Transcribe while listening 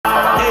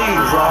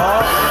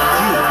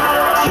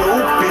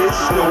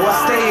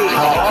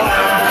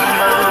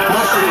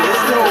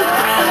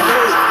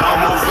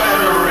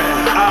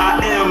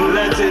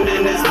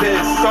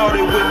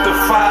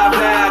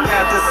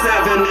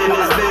7 in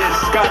his bitch.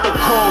 Got the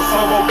course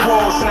of a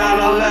Porsche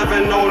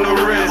 911 on the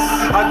wrist.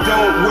 I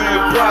don't wear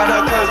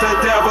Prada cause the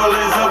devil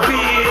is a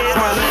bitch.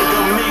 My nigga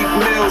Meek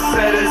Mill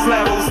set his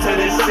levels to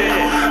this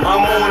shit.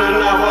 I'm on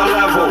another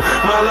level,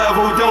 my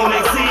level don't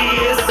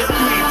exist.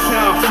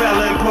 3-time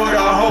felon, put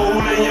a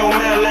hole in your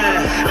melon.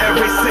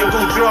 Every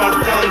single drug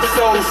done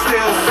sold,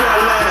 still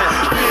selling.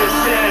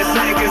 Bitch ass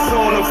niggas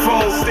on the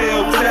phone,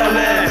 still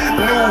telling.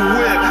 New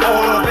whip,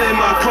 all up in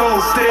my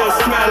clothes, still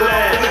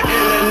smelling.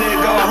 In a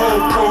nigga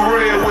whole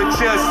career with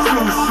just 2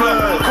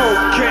 slugs.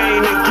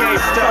 Cocaine and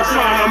gangsta,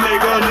 trying to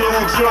make a new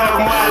drug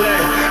Molly.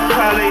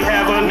 Probably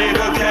have a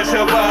nigga catch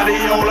a body,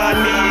 all I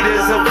need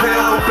is a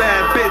pill.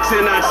 Bad bitch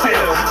and I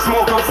chill,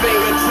 smoke a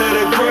finger to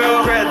the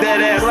grill. Grab that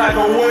ass like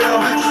a wheel,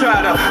 try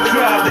to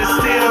drive the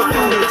steel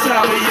through the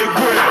top of your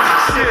grill.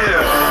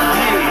 Chill,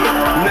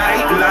 yeah,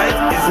 nightlife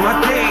is my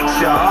day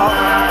job.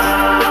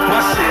 My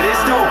shit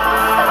is dope,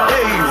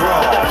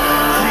 A-Raw.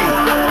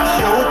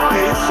 Yeah, yo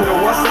bitch know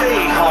I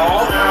stay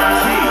hard.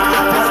 Yeah,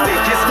 my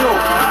stick is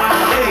dope,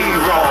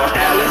 A-Raw.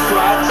 Alex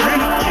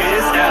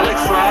Rodriguez, Alex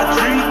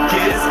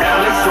Rodriguez,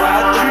 Alex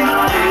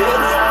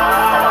Rodriguez.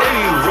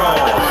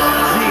 A-Raw,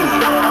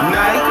 yeah,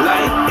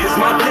 nightlife is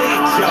my day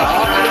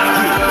job.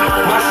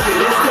 Yeah, my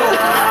shit is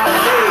dope,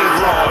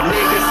 A-Raw.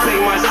 Niggas say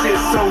my shit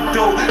so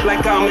dope,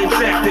 like I'm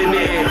injecting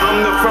it. I'm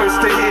the first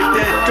to hit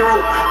that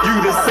throat, you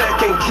the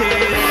second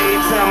kid. Every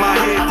time I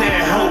hit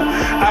that hoe,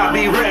 I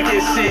be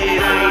wrecking shit.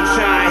 I ain't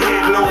trying to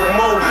hit no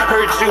more,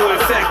 hurt you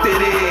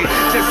infected it.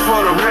 Just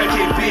for the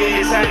record,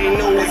 bitch, I ain't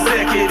no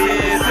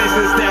executive.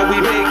 Decisions that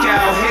we make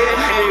out here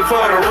ain't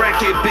for the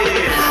record,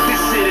 bitch.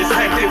 This shit is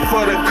hectic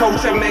for the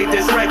coach. I made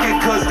this record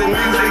cause the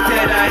music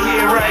that I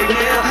hear right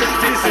now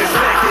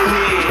disrespecting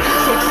it.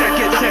 So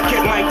check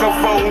it,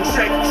 microphone,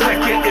 check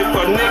it. If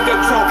a nigga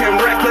talking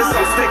reckless,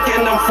 I'm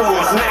sticking them for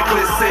his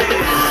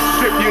necklaces.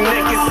 Strip you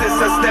naked since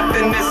I stepped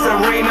in this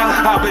arena.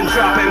 I've been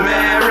dropping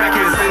mad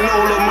records and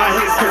all of my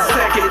hits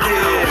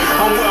consecutive.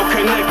 I'm well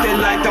connected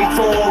like them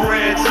 4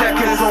 red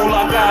checkers. All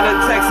I got a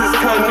Texas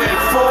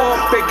Connect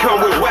 4. They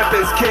come with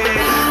weapons, kid.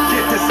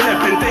 Get to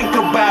step and think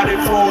about it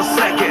for a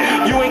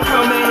second. You ain't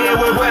coming here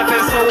with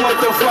weapons, so what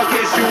the fuck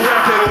is you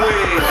rapping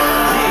with?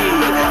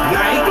 Yeah,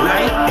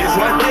 nightlife is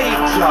my day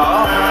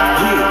job.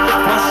 Yeah,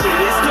 my shit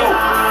is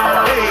dope,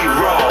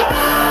 A-Raw.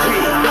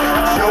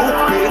 Yeah, yo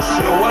bitch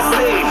know I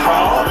stay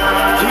hard.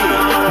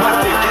 Yeah, my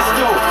dick is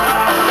dope,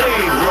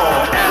 A-Raw.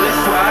 Alex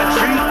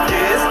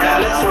Rodriguez,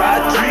 Alex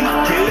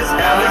Rodriguez,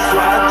 Alex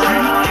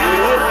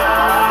Rodriguez.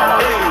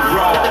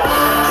 A-Raw,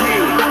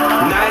 yeah,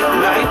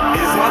 nightlife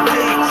is my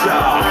day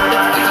job.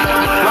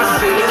 My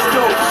shit is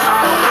dope,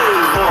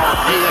 A-Raw.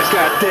 Yeah,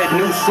 got that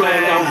new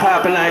slang, I'm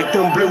popping like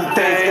them blue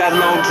things. Got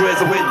long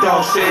dreads with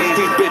dog shades.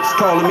 These bitches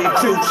calling me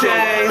 2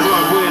 Chainz.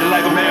 Run with it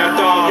like a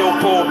marathon. Yo,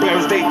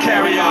 pallbearers, they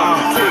carry on.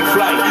 Take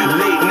flight,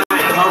 late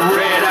night, I'm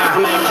red eye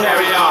and they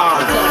carry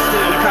on.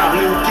 Touchdown, cop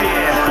new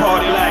gear.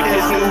 Party like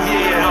this new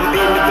year. I'm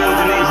in the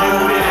building and you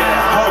there.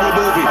 Horror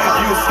movie,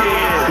 you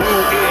scared. New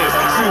ears,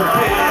 2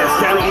 pairs.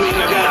 That don't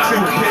mean I got 2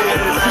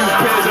 pairs. 2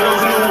 pairs of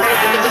those new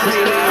ears.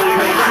 Mean they only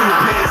make 2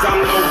 pairs. I'm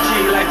low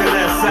key like the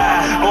left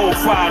side. On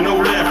fire, no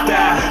left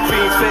eye.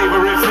 Fiend's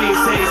favorite,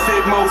 fiends taste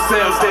it. More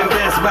sales than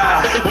Best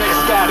Buy.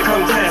 Next guy to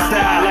come test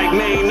out. Like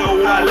me,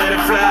 no, I let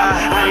it fly.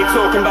 I ain't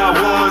talking about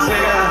ones,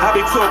 nigga. I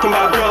be talking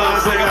about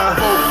guns, nigga.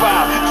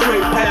 4-5,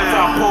 straight pants.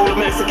 I pull the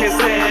Mexican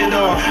stand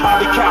on.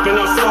 I be copping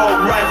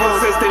assault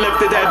rifles since they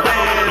lifted that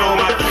band on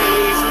my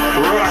keys.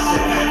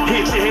 Rushing,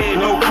 hit your head,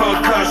 no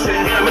concussion.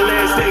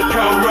 Ambulance, they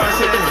come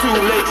rushing. Too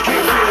late, you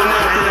can't feel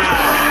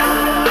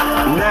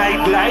nothing.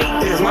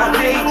 Nightlight is my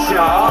day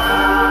job.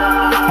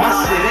 My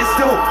shit is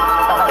dope,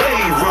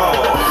 A-Raw.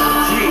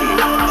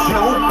 Yeah,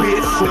 yo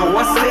bitch know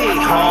I stay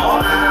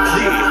hard.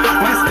 Yeah,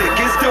 my stick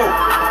is dope,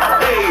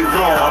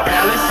 A-Raw.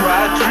 Alex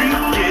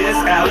Rodriguez,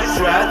 Alex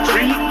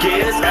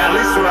Rodriguez,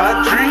 Alex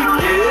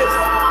Rodriguez.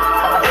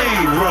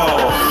 A-Raw.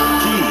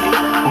 Yeah,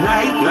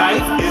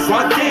 nightlife is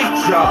my day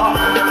job.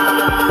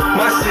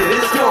 My shit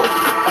is dope,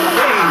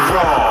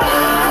 A-Raw.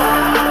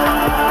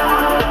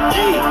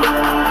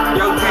 Yeah,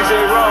 yo DJ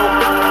Raw.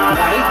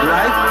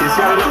 Nightlife is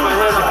got another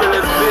head up in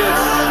this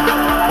bitch.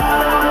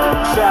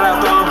 Shout out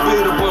to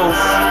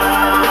Unbeatables.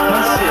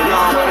 My shit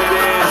is what it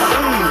is.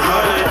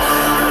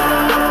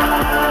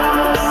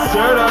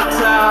 Shirt up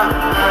top.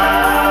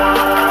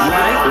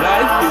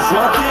 Nightlife is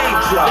my day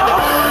job.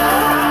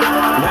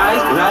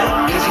 Nightlife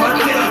is my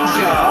day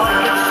job.